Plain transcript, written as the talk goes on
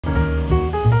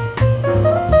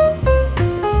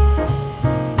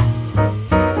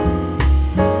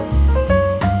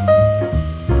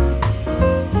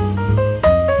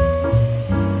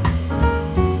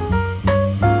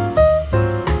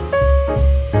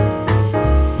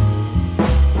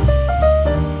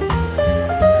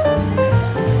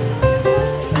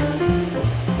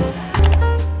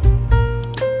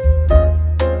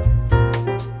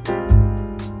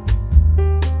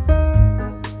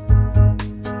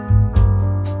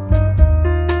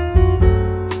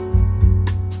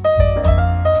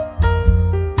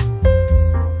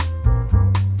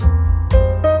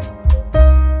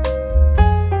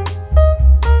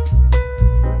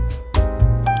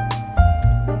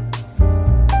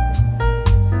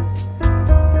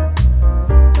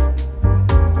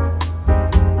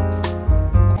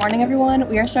everyone.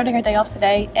 We are starting our day off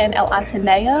today in El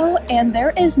Ateneo, and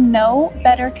there is no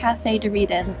better cafe to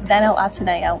read in than El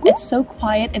Ateneo. It's so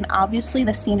quiet, and obviously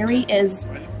the scenery is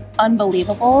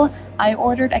unbelievable. I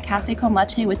ordered a cafe con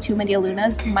leche with 2 media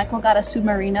lunas. Michael got a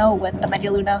submarino with a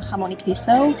media luna jamon y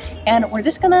queso, and we're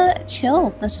just gonna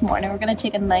chill this morning. We're gonna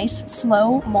take a nice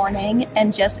slow morning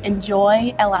and just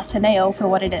enjoy El Ateneo for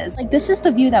what it is. Like, this is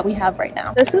the view that we have right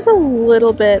now. This is a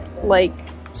little bit like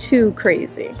too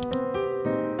crazy.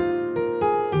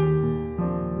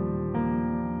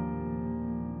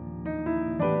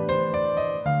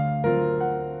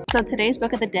 So today's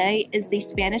book of the day is the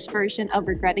Spanish version of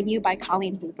Regretting You by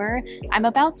Colleen Hoover. I'm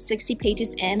about 60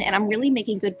 pages in and I'm really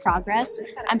making good progress.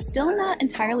 I'm still not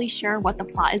entirely sure what the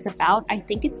plot is about. I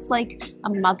think it's like a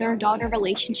mother-daughter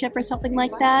relationship or something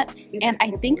like that. And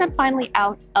I think I'm finally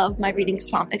out of my reading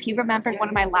slump. If you remember one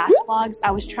of my last vlogs,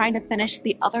 I was trying to finish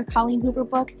the other Colleen Hoover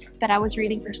book that I was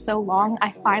reading for so long.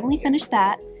 I finally finished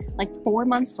that like 4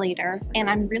 months later, and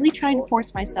I'm really trying to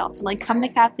force myself to like come to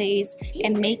cafes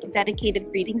and make dedicated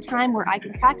reading time where I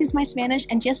can practice my Spanish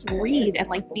and just read and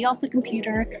like be off the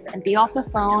computer and be off the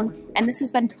phone, and this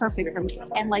has been perfect for me.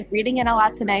 And like reading in El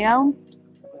Ateneo,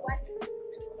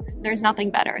 there's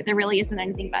nothing better. There really isn't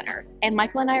anything better. And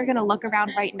Michael and I are gonna look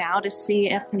around right now to see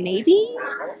if maybe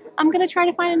I'm gonna try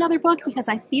to find another book, because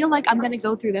I feel like I'm gonna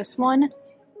go through this one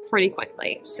pretty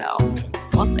quickly, so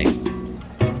we'll see.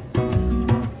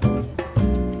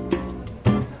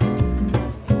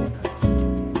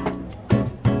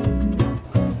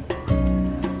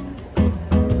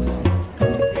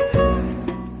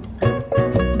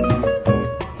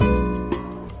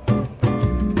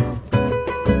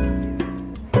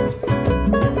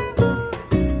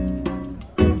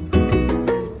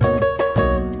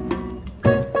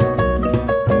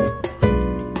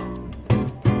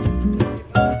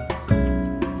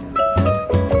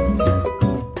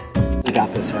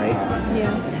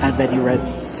 And then you read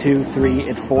 2, 3,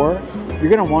 and 4, you're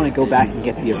going to want to go back and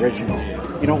get the original.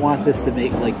 You don't want this to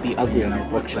make like be ugly on your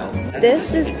bookshelf.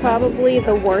 This is probably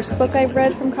the worst book I've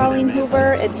read from Colleen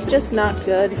Hoover. It's just not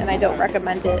good, and I don't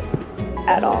recommend it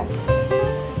at all.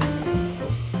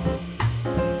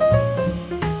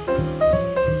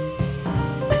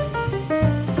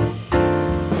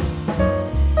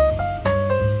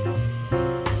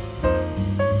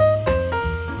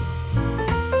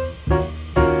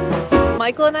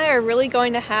 Michael and I are really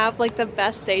going to have like the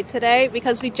best day today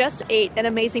because we just ate an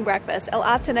amazing breakfast. El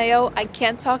Ateneo, I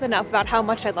can't talk enough about how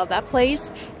much I love that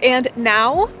place. And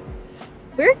now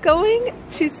we're going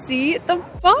to see the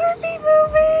Barbie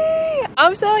movie.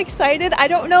 I'm so excited. I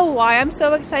don't know why I'm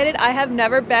so excited. I have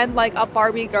never been like a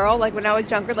Barbie girl. Like when I was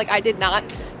younger, like I did not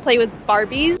play with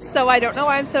Barbies. So I don't know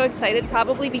why I'm so excited.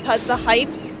 Probably because the hype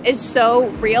is so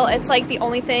real. It's like the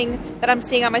only thing that I'm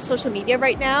seeing on my social media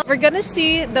right now. We're gonna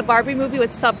see the Barbie movie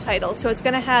with subtitles. So it's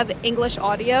gonna have English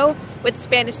audio with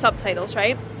Spanish subtitles,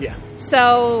 right? Yeah.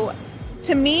 So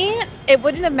to me, it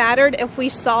wouldn't have mattered if we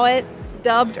saw it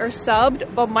dubbed or subbed,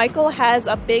 but Michael has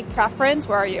a big preference.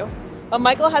 Where are you? But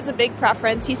Michael has a big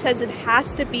preference. He says it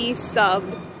has to be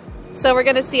subbed. So we're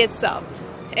gonna see it subbed.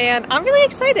 And I'm really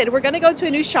excited. We're gonna go to a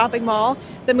new shopping mall.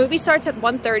 The movie starts at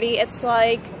 1:30. It's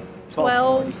like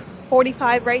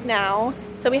 12:45 right now,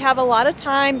 so we have a lot of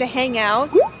time to hang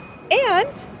out, and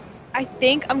I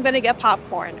think I'm gonna get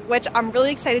popcorn, which I'm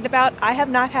really excited about. I have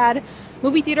not had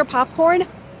movie theater popcorn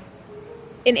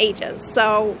in ages,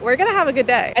 so we're gonna have a good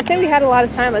day. I say we had a lot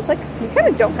of time, it's like we kind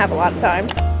of don't have a lot of time.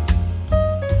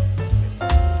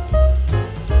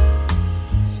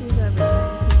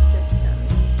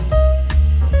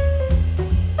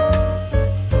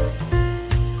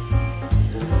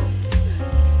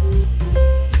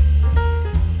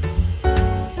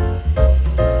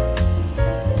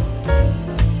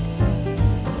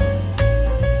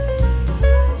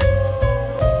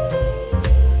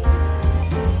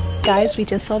 Guys, we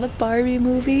just saw the Barbie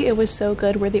movie. It was so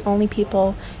good. We're the only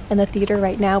people in the theater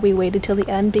right now. We waited till the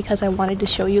end because I wanted to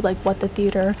show you like what the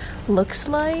theater looks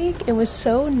like. It was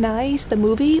so nice. The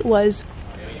movie was,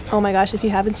 oh my gosh, if you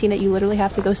haven't seen it, you literally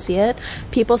have to go see it.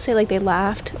 People say like they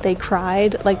laughed, they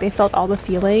cried, like they felt all the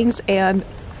feelings, and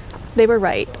they were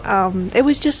right. It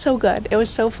was just so good. It was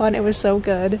so fun. It was so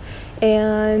good.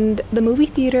 And the movie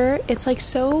theater, it's like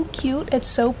so cute. It's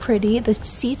so pretty. The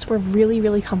seats were really,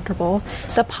 really comfortable.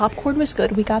 The popcorn was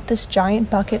good. We got this giant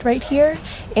bucket right here,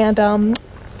 and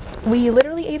we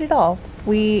literally ate it all.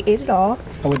 We ate it all.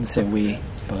 I wouldn't say we,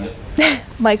 but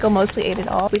Michael mostly ate it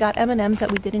all. We got M&Ms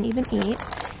that we didn't even eat.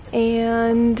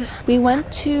 And we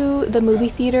went to the movie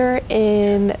theater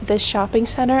in the shopping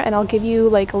center, and I'll give you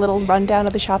like a little rundown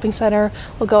of the shopping center.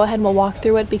 We'll go ahead and we'll walk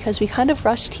through it because we kind of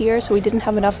rushed here, so we didn't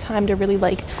have enough time to really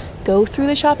like go through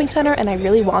the shopping center, and I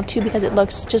really want to because it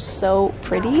looks just so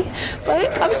pretty.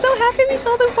 But I'm so happy we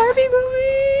saw the Barbie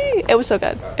movie. It was so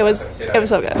good. It was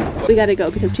so good. We gotta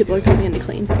go because people are coming in to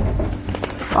clean.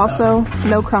 Also,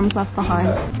 no crumbs left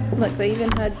behind. Look, they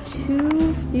even had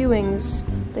 2 viewings.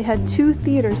 They had 2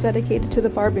 theaters dedicated to the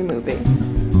Barbie movie.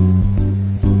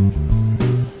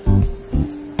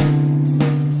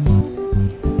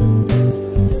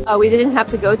 We didn't have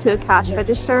to go to a cash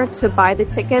register to buy the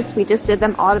tickets. We just did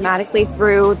them automatically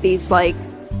through these, like,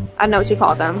 I don't know what you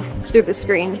call them, through the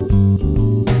screen.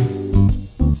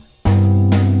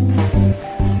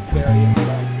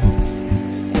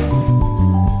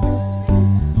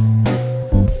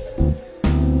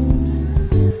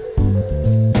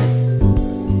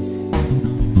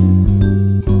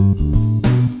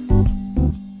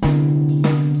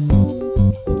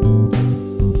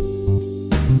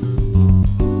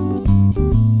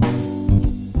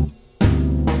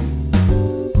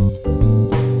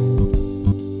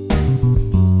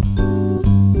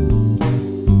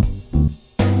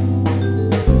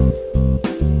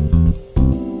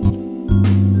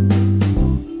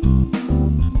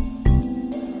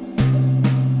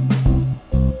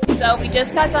 So we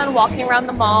just got done walking around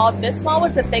the mall. This mall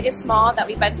was the biggest mall that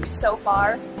we've been to so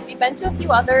far. We've been to a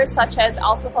few others such as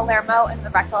Alto Palermo and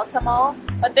the Recoleta Mall,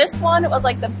 but this one was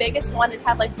like the biggest one. It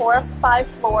had like 4 or 5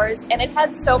 floors, and it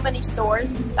had so many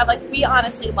stores that like we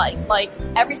honestly liked. Like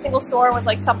every single store was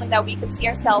like something that we could see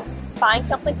ourselves buying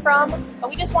something from,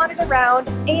 but we just wandered around.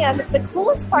 And the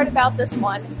coolest part about this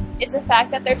one is the fact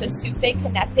that there's a soup day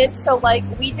connected. So like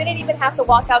we didn't even have to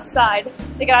walk outside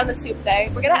to get on the soup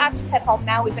day. We're gonna actually head home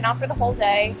now. We've been out for the whole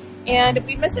day. And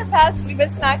we miss our pets, we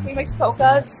miss Snack, we miss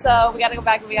Polka, so we gotta go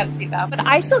back and we gotta see them. But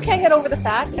I still can't get over the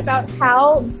fact about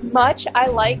how much I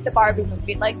like the Barbie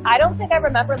movie. Like, I don't think I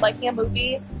remember liking a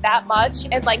movie that much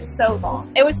in like so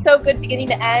long. It was so good beginning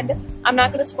to end. I'm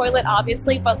not gonna spoil it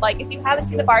obviously, but like if you haven't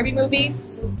seen the Barbie movie,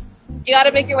 you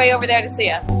gotta make your way over there to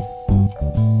see it.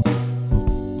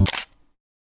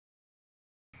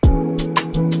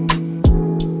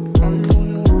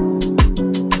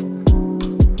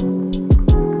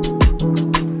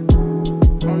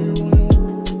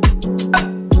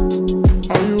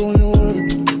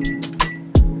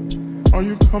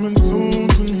 Coming soon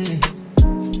to me.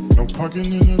 No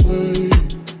parking in LA,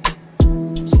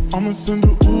 so I'ma send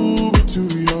an Uber to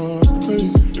your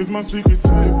place. It's my secret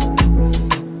safe,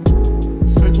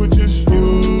 safe with just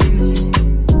you and me.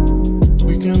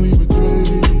 We can't leave a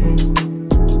trace.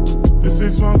 This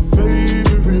is my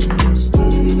favorite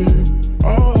mistake.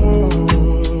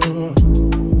 Oh,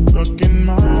 look in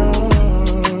my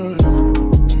eyes.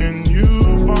 Can you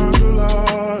find the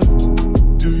lies?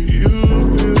 Do you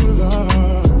feel alive?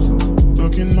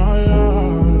 Look in my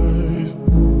eyes.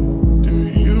 Do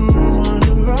you mind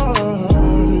the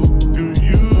lies? Do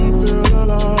you feel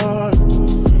alive?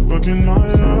 Look in my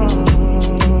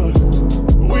eyes.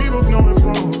 We both know it's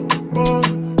wrong, but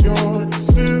you're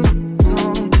still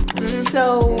coming. So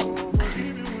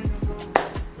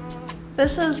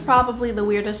this is probably the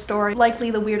weirdest story,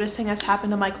 likely the weirdest thing that's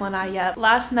happened to Michael and I yet.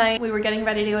 Last night we were getting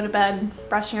ready to go to bed,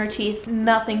 brushing our teeth,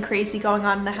 nothing crazy going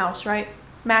on in the house, right?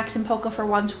 Max and Polka for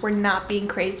once were not being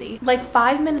crazy. Like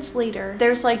 5 minutes later,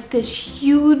 there's like this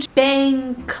huge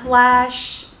bang,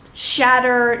 clash,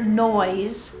 shatter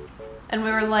noise. And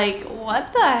we were like,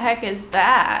 what the heck is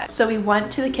that? So we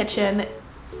went to the kitchen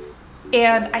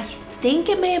and I think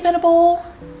it may have been a bowl.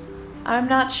 I'm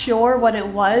not sure what it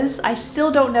was. I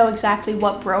still don't know exactly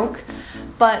what broke,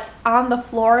 but on the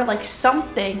floor, like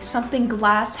something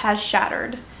glass has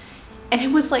shattered. And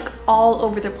it was like all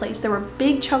over the place. There were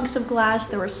big chunks of glass,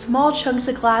 there were small chunks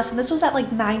of glass, and this was at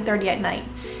like 9:30 at night.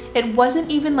 It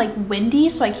wasn't even like windy,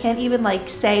 so I can't even like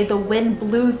say the wind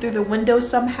blew through the window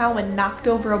somehow and knocked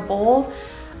over a bowl.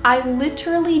 I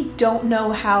literally don't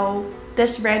know how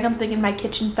this random thing in my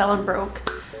kitchen fell and broke,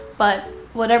 but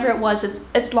whatever it was,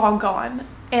 it's long gone.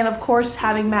 And of course,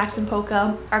 having Max and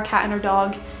Polka, our cat and our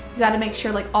dog, you gotta make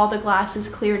sure like all the glass is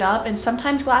cleared up. And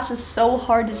sometimes glass is so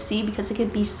hard to see because it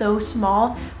could be so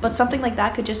small, but something like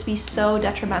that could just be so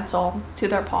detrimental to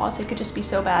their paws. It could just be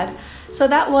so bad. So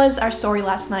that was our story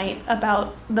last night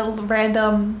about the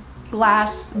random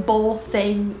glass bowl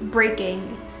thing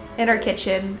breaking in our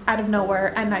kitchen out of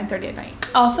nowhere at 9:30 at night.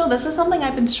 Also, this is something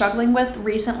I've been struggling with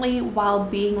recently while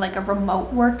being like a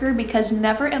remote worker, because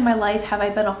never in my life have I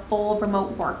been a full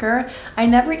remote worker. I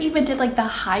never even did like the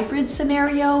hybrid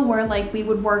scenario where like we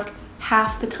would work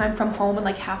half the time from home and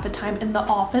like half the time in the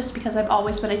office because I've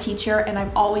always been a teacher and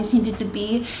I've always needed to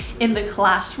be in the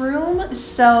classroom.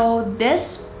 So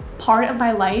this part of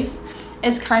my life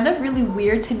is kind of really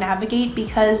weird to navigate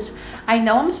because I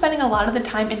know I'm spending a lot of the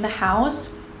time in the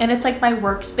house and it's like my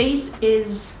workspace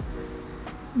is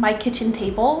my kitchen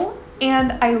table.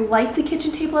 And I like the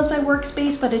kitchen table as my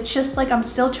workspace, but it's just like I'm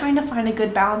still trying to find a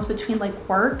good balance between like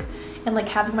work and like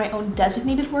having my own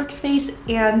designated workspace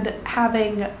and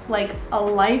having like a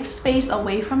life space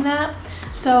away from that.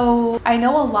 So I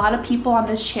know a lot of people on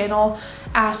this channel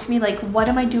ask me like, what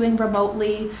am I doing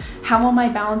remotely? How am I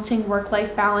balancing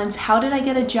work-life balance? How did I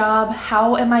get a job?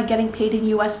 How am I getting paid in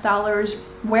US dollars?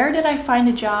 Where did I find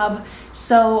a job?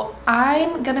 So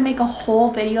I'm gonna make a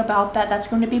whole video about that. That's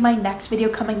going to be my next video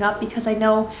coming up because I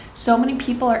know so many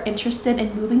people are interested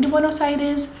in moving to Buenos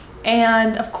Aires.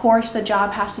 And of course the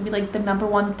job has to be like the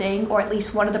 #1 thing, or at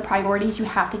least one of the priorities you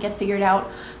have to get figured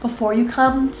out before you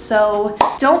come. So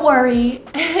don't worry,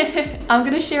 I'm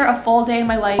gonna share a full day in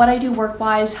my life, what I do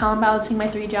work-wise, how I'm balancing my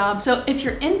 3 jobs. So if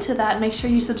you're into that, make sure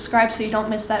you subscribe so you don't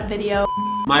miss that video.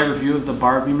 My review of the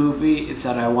Barbie movie is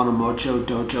that I want a Mojo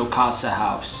Dojo Casa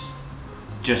house.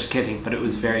 Just kidding, but it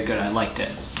was very good. I liked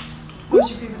it. What was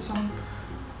your favorite song?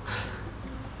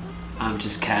 I'm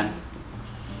just Ken.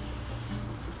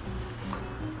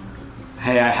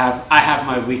 Hey, I have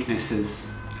my weaknesses,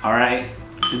 all right?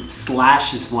 And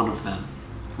Slash is one of them.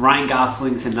 Ryan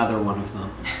Gosling's another one of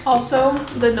them. Also,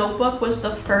 The Notebook was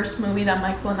the first movie that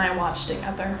Michael and I watched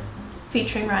together,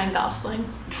 featuring Ryan Gosling.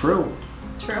 True.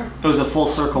 True. It was a full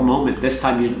circle moment. This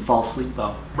time you didn't fall asleep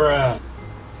though. Bruh.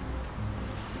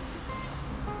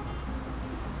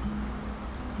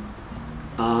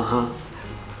 Uh-huh.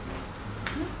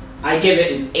 I give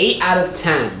it an 8 out of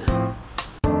 10.